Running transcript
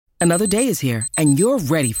Another day is here, and you're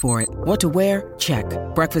ready for it. What to wear? Check.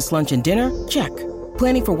 Breakfast, lunch, and dinner? Check.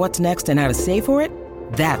 Planning for what's next and how to save for it?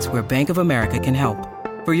 That's where Bank of America can help.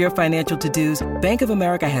 For your financial to-dos, Bank of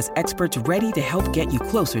America has experts ready to help get you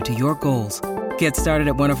closer to your goals. Get started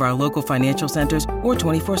at one of our local financial centers or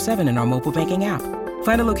 24/7 in our mobile banking app.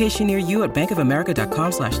 Find a location near you at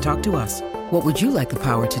bankofamerica.com/talktous. What would you like the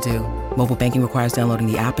power to do? Mobile banking requires downloading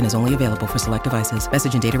the app and is only available for select devices.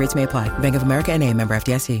 Message and data rates may apply. Bank of America N.A., member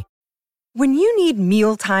FDIC. When you need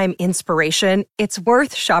mealtime inspiration, it's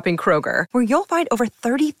worth shopping Kroger, where you'll find over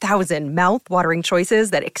 30,000 mouth-watering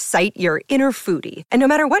choices that excite your inner foodie. And no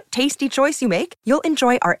matter what tasty choice you make, you'll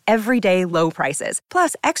enjoy our everyday low prices,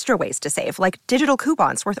 plus extra ways to save, like digital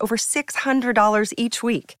coupons worth over $600 each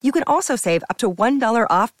week. You can also save up to $1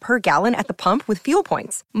 off per gallon at the pump with fuel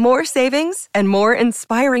points. More savings and more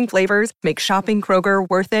inspiring flavors make shopping Kroger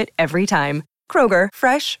worth it every time. Kroger,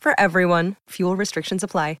 fresh for everyone. Fuel restrictions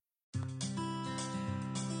apply.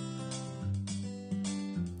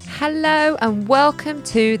 Hello and welcome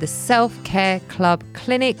to the Self-Care Club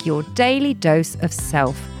Clinic, your daily dose of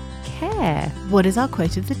self-care. What is our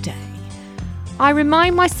quote of the day? I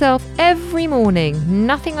remind myself every morning,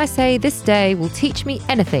 nothing I say this day will teach me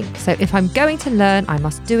anything. So if I'm going to learn, I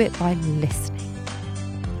must do it by listening.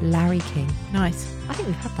 Larry King. Nice. I think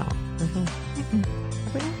we've had that before.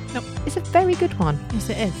 Have we not? Nope. It's a very good one. Yes,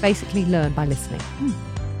 it is. Basically learn by listening.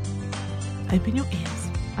 Open your ears.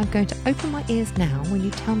 I'm going to open my ears now when you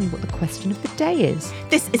tell me what the question of the day is.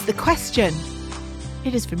 This is the question.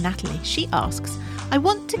 It is from Natalie. She asks, I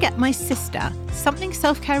want to get my sister something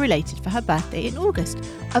self-care related for her birthday in August.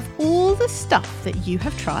 Of all the stuff that you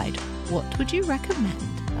have tried, what would you recommend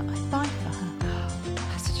that I buy for her?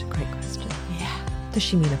 That's such a great question. Yeah. Does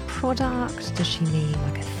she mean a product? Does she mean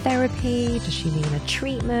like a therapy? Does she mean a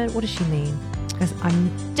treatment? What does she mean? Because I'm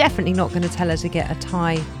definitely not going to tell her to get a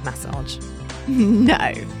Thai massage. No.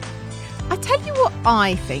 I tell you what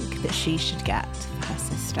I think that she should get for her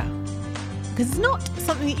sister. Because it's not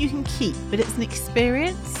something that you can keep, but it's an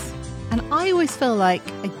experience. And I always feel like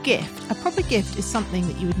a gift, a proper gift, is something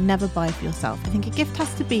that you would never buy for yourself. I think a gift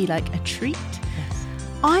has to be like a treat. Yes.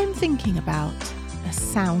 I'm thinking about a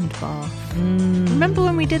sound bath. Remember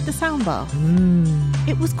when we did the sound bath?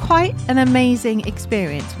 It was quite an amazing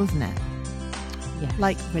experience, wasn't it? Yeah.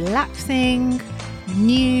 Like relaxing,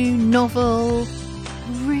 new, novel.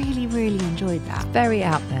 Really, really enjoyed that. Very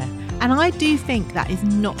out there. And I do think that is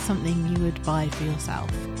not something you would buy for yourself.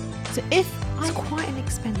 So if It's quite an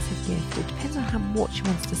expensive gift. It depends on how much she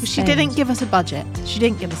wants to spend. She didn't give us a budget.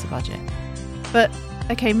 But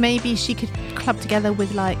okay, maybe she could club together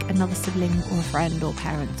with like another sibling or a friend or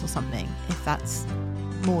parent or something, if that's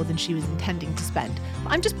more than she was intending to spend.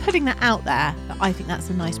 But I'm just putting that out there, that I think that's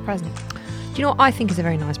a nice present. Do you know what I think is a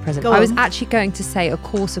very nice present? Go I was on. actually going to say a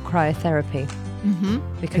course of cryotherapy.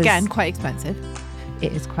 Because Again, quite expensive.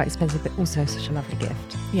 it is quite expensive, but also such a lovely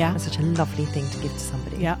gift. Yeah. And such a lovely thing to give to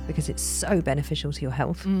somebody. Yeah. Because it's so beneficial to your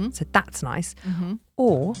health. So that's nice.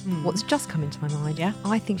 Or what's just come into my mind, Yeah.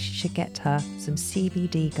 I think she should get her some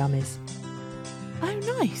CBD gummies. Oh,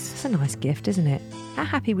 nice. It's a nice gift, isn't it? How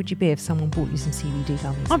happy would you be if someone bought you some CBD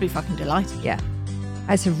gummies? I'd be fucking delighted. Yeah.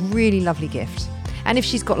 It's a really lovely gift. And if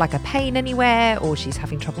she's got like a pain anywhere, or she's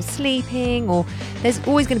having trouble sleeping, or there's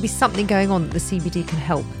always going to be something going on that the CBD can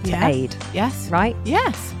help to Yeah. aid. Yes. Right?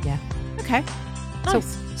 Yes. Yeah. Okay.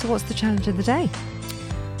 Nice. So what's the challenge of the day?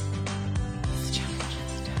 What's the challenge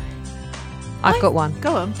of the day? I've got one.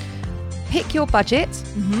 Go on. Pick your budget,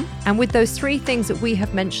 and with those 3 things that we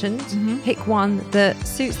have mentioned, pick one that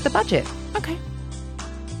suits the budget. Okay.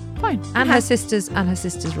 Fine. And her sister's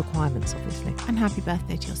requirements, obviously. And happy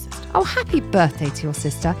birthday to your sister. Oh, happy birthday to your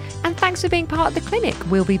sister. And thanks for being part of the clinic.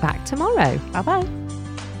 We'll be back tomorrow. Bye-bye.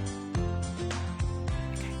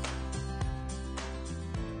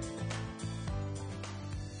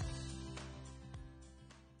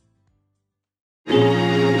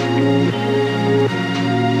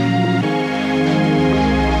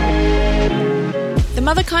 The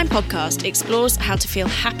Motherkind podcast explores how to feel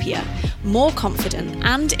happier, more confident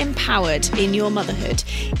and empowered in your motherhood,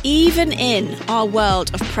 even in our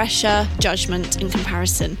world of pressure, judgment and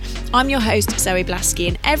comparison. I'm your host, Zoe Blaskey,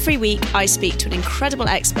 and every week I speak to an incredible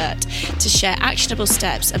expert to share actionable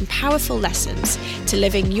steps and powerful lessons to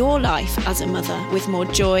living your life as a mother with more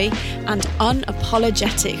joy and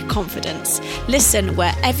unapologetic confidence. Listen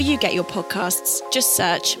wherever you get your podcasts. Just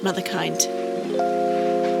search Motherkind.